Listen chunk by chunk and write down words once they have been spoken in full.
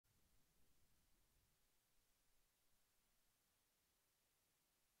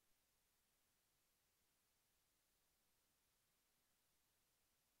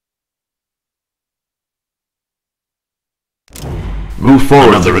Move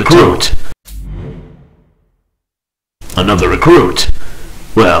forward. Another recruit. Another recruit.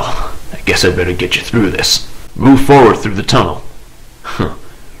 Well, I guess I better get you through this. Move forward through the tunnel. Huh.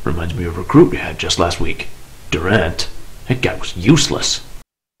 Reminds me of a recruit we had just last week. Durant. That guy was useless.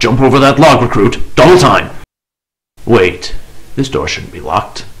 Jump over that log, recruit. Double time. Wait. This door shouldn't be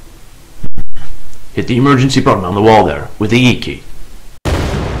locked. Hit the emergency button on the wall there, with the E key.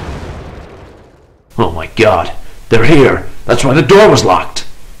 Oh my god. They're here. That's why the door was locked.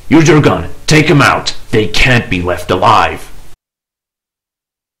 Use your gun. Take them out. They can't be left alive.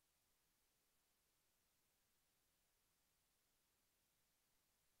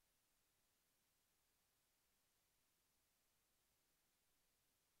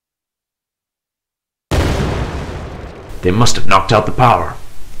 They must have knocked out the power.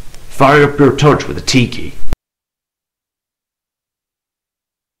 Fire up your torch with a T key.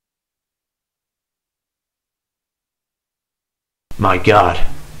 My god,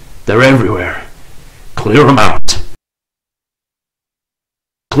 they're everywhere. Clear them out.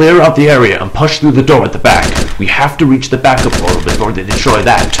 Clear out the area and push through the door at the back. We have to reach the backup portal before they destroy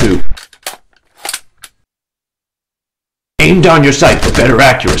that too. Aim down your sight for better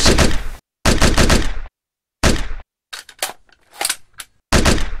accuracy.